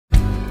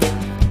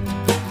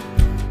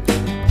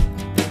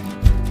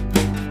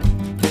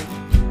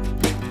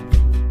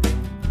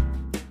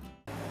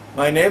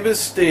My name is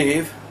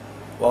Steve.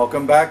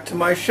 Welcome back to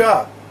my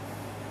shop.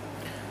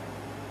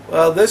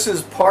 Well, this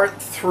is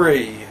part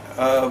 3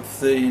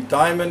 of the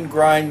diamond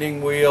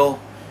grinding wheel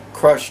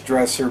crush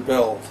dresser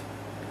build.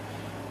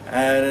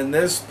 And in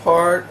this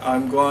part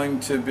I'm going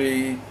to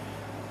be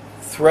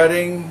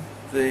threading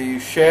the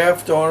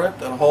shaft on it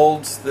that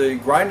holds the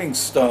grinding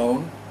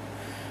stone,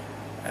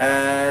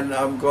 and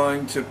I'm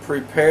going to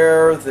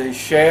prepare the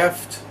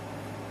shaft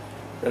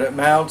that it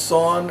mounts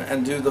on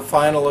and do the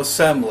final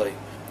assembly,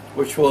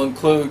 which will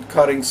include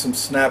cutting some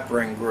snap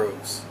ring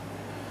grooves.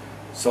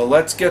 So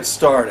let's get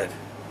started.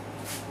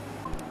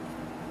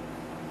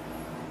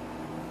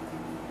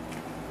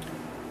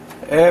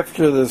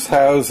 After this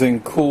housing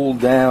cooled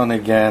down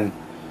again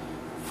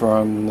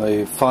from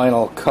the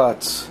final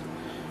cuts,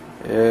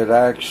 it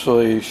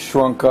actually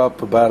shrunk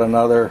up about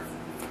another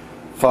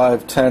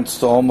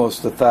 5/10 to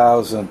almost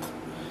 1/1000.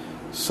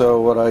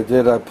 So what I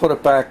did, I put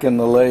it back in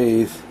the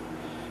lathe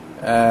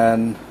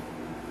and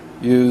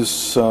used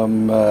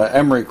some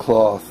emery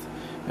cloth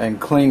and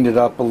cleaned it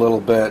up a little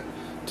bit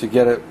to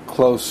get it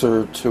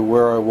closer to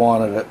where I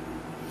wanted it.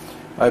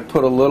 I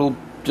put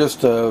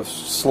just a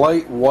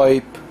slight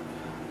wipe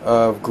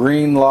of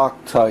green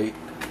Loctite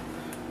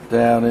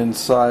down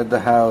inside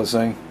the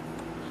housing.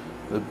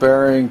 The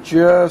bearing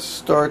just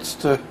starts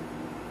to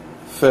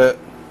fit,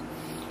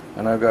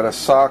 and I've got a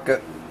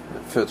socket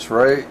that fits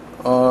right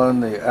on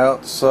the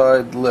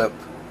outside lip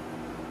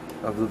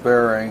of the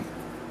bearing.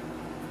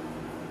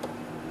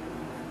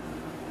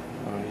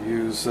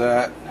 Use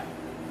that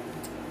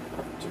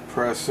to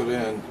press it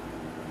in.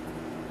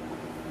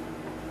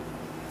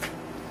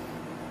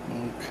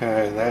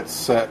 Okay, that's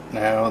set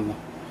now, and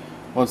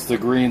once the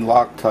green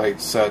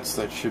Loctite sets,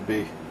 that should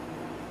be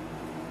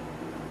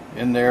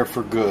in there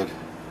for good.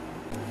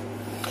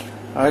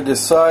 I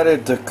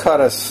decided to cut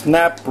a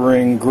snap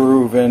ring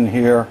groove in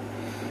here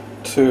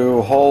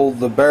to hold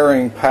the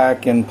bearing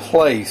pack in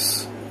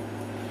place.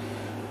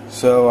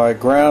 So I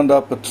ground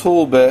up a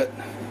tool bit.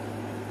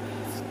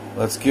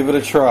 Let's give it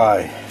a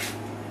try.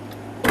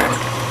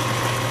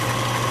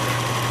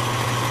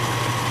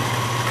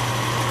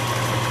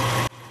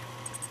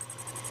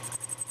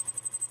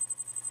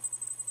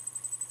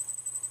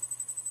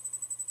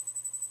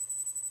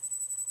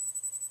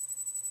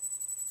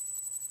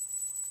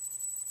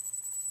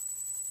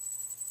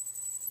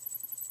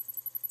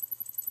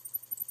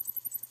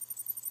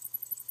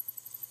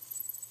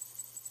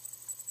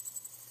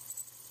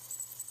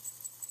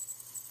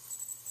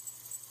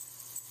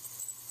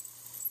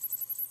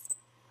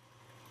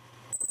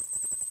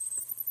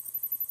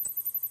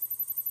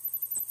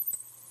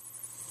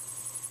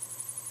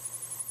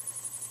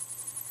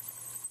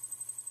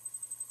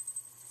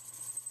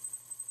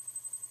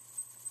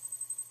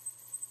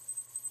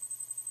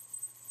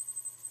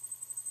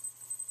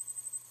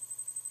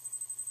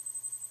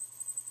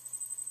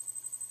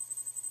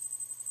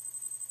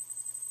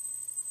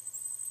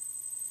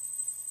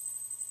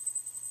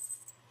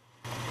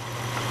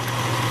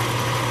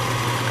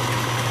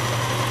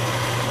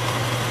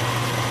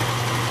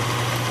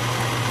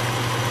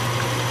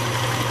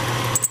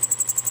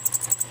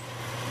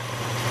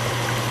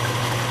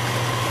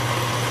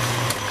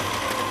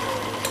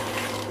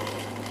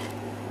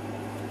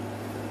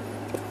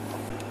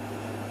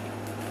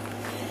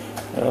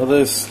 Now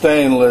this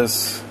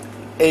stainless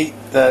ate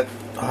that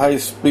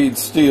high-speed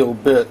steel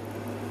bit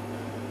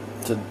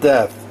to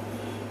death.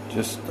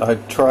 I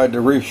tried to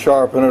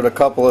resharpen it a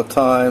couple of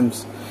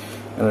times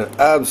and it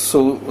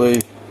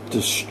absolutely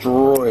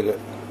destroyed it.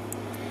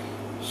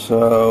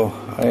 So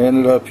I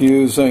ended up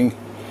using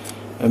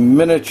a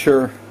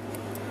miniature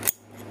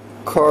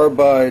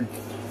carbide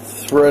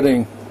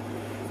threading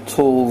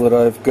tool that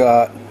I've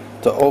got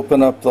to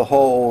open up the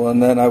hole,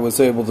 and then I was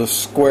able to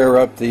square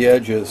up the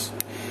edges.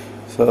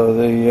 So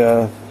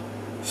the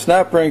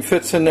snap ring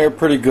fits in there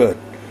pretty good.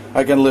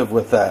 I can live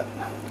with that.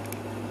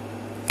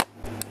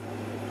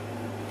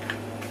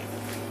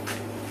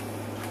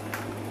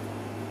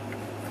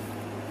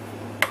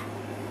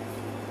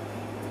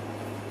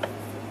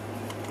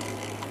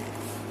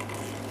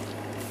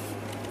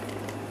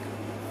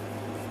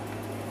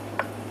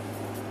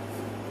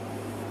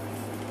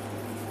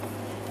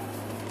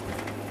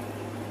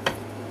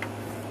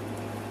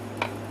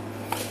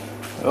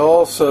 I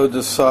also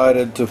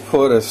decided to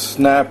put a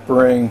snap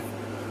ring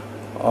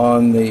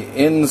on the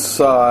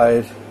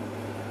inside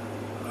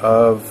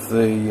of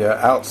the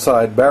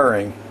outside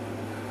bearing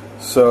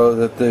so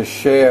that the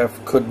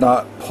shaft could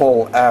not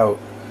pull out.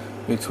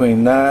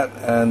 Between that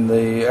and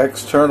the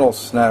external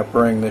snap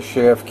ring, the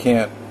shaft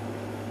can't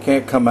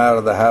come out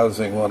of the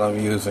housing when I'm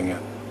using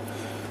it.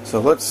 So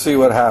let's see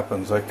what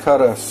happens. I cut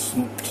a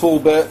tool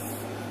bit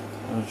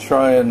and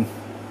try and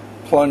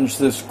plunge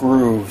this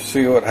groove,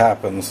 see what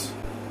happens.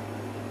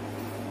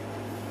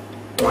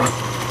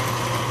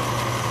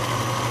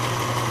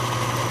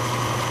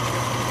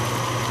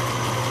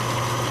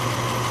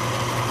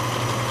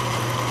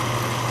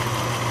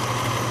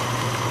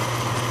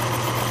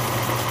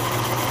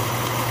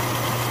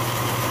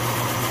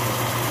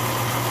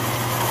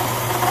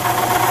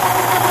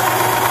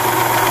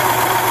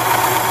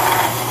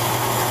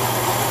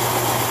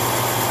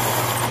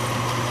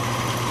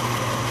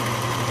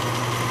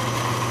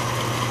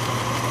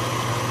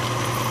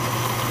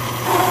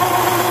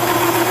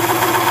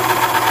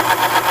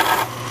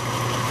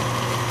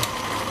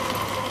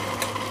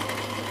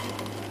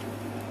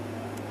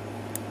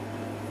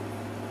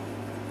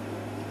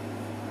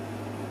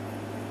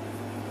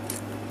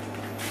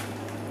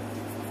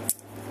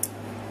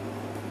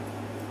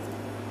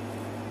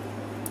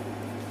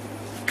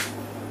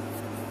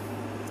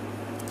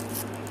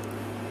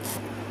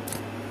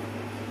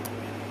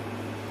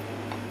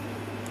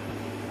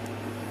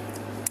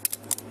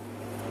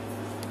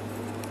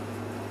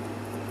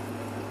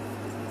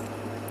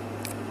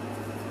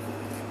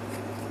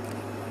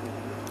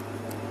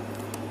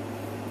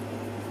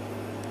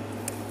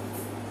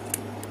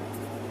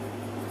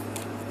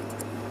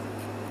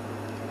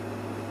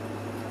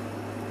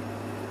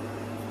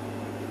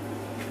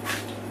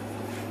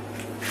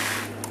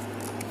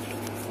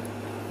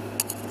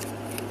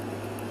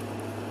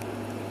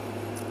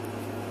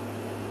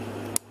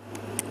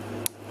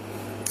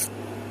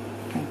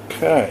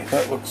 Okay,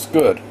 that looks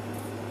good.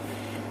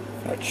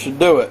 That should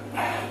do it.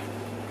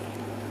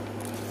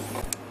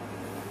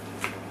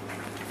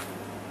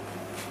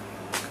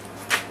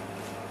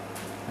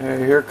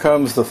 And here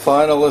comes the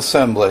final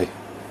assembly.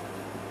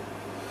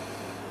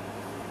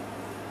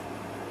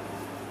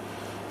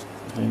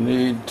 You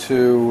need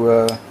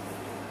to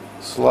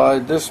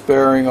slide this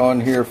bearing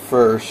on here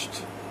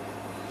first.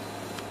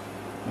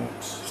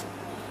 Oops.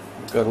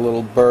 I've got a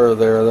little burr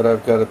there that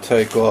I've got to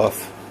take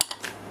off.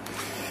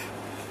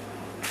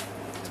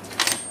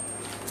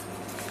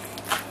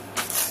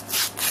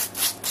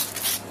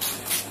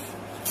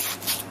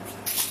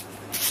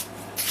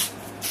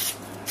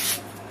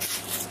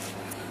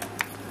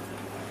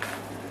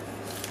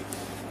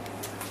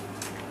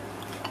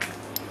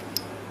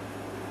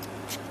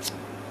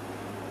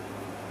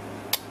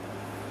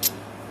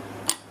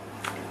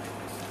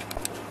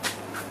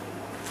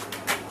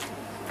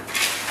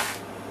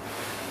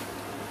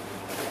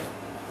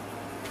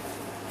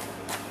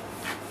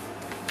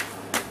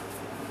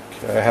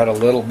 I had a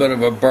little bit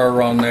of a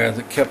burr on there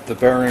that kept the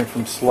bearing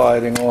from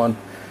sliding on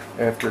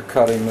after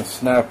cutting the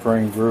snap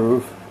ring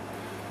groove.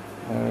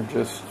 And I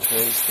just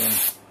take and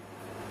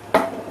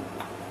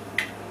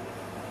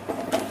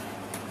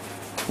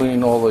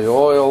clean all the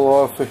oil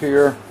off of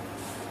here,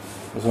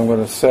 because I'm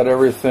going to set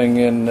everything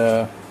in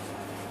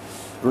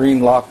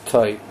green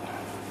Loctite.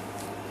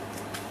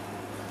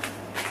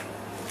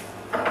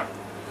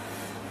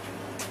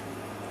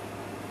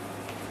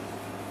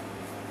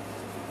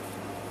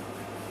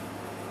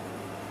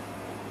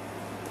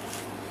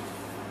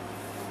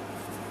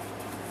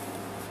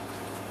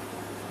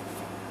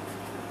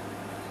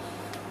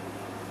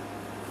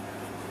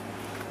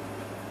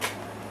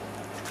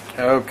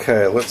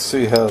 Okay, let's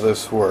see how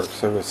this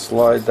works. I'm going to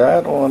slide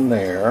that on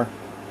there.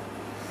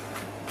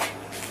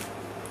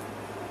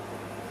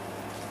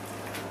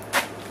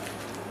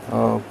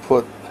 I'll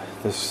put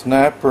the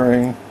snap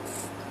ring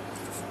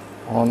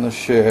on the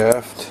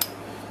shaft.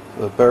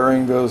 The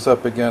bearing goes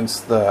up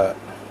against that.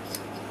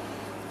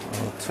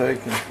 I'll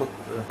take and put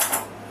the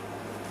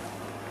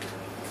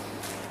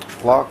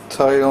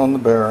Loctite on the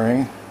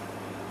bearing,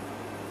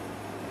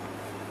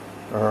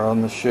 or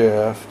on the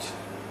shaft.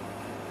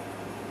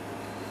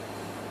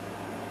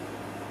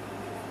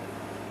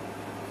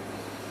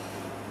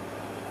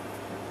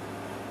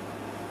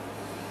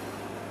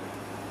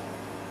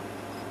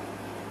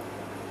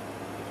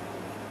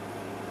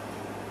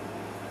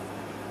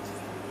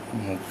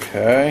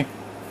 Okay,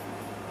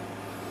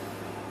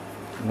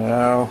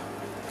 now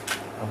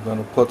I'm going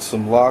to put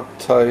some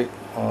Loctite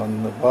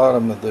on the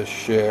bottom of this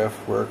shaft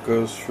where it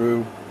goes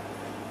through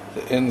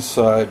the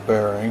inside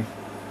bearing.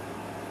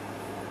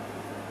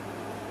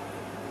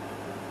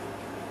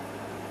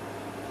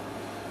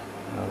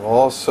 I'll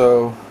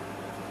also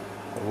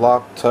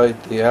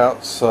Loctite the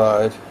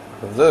outside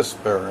of this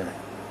bearing.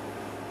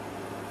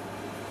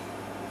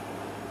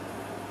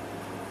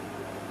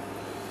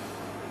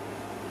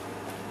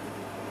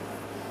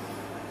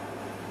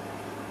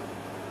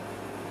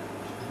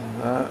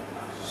 That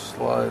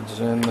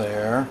slides in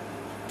there.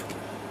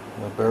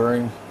 The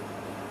bearing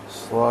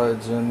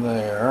slides in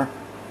there.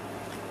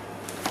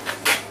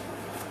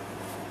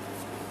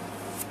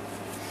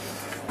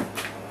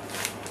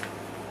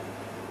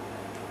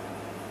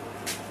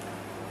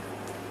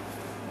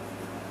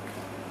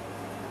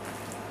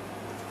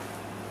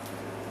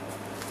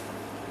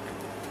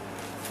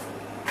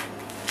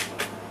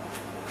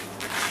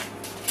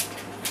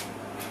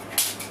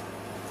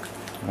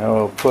 Now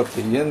we'll put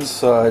the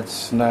inside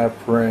snap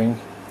ring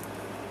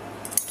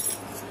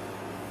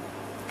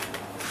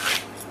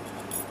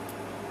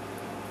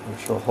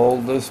which will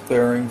hold this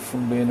bearing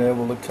from being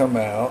able to come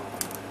out.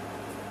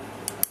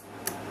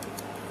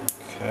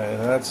 Okay,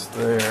 that's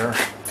there.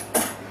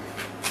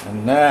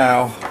 And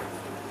now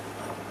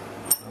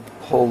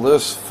I'll pull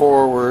this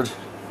forward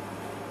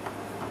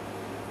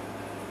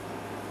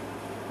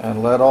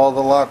and let all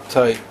the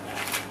Loctite.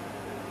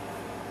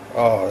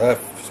 Oh,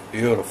 that's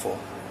beautiful.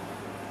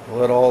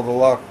 Let all the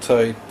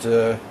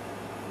Loctite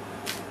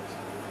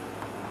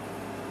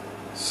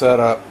set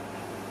up.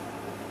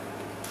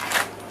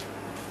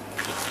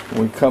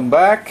 When we come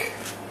back,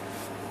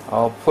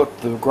 I'll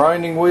put the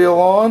grinding wheel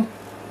on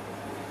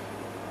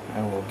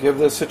and we'll give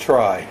this a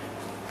try.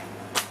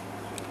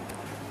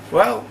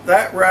 Well,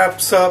 that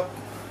wraps up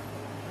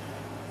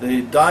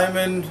the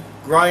diamond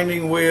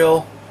grinding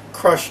wheel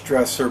crush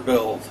dresser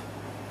build.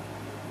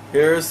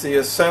 Here's the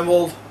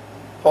assembled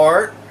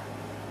part.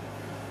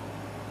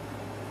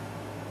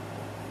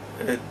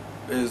 It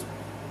is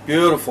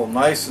beautiful,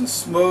 nice and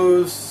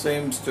smooth,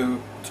 seems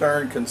to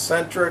turn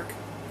concentric.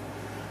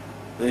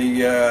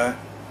 The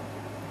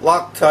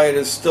Loctite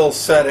is still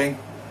setting.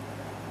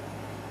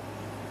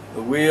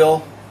 The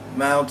wheel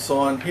mounts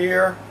on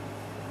here,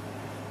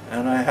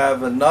 and I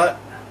have a nut.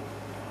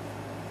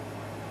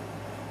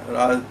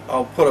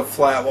 I'll put a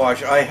flat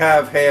wash. I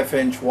have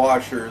half-inch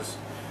washers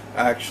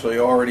actually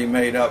already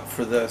made up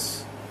for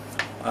this.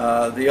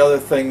 The other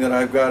thing that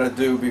I've got to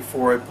do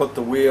before I put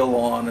the wheel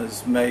on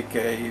is make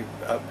a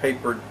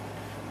paper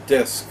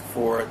disc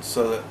for it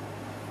so that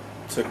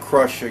to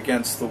crush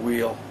against the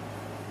wheel.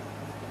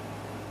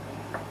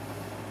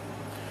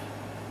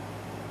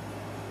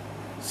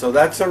 So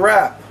that's a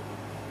wrap.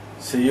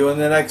 See you in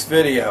the next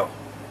video.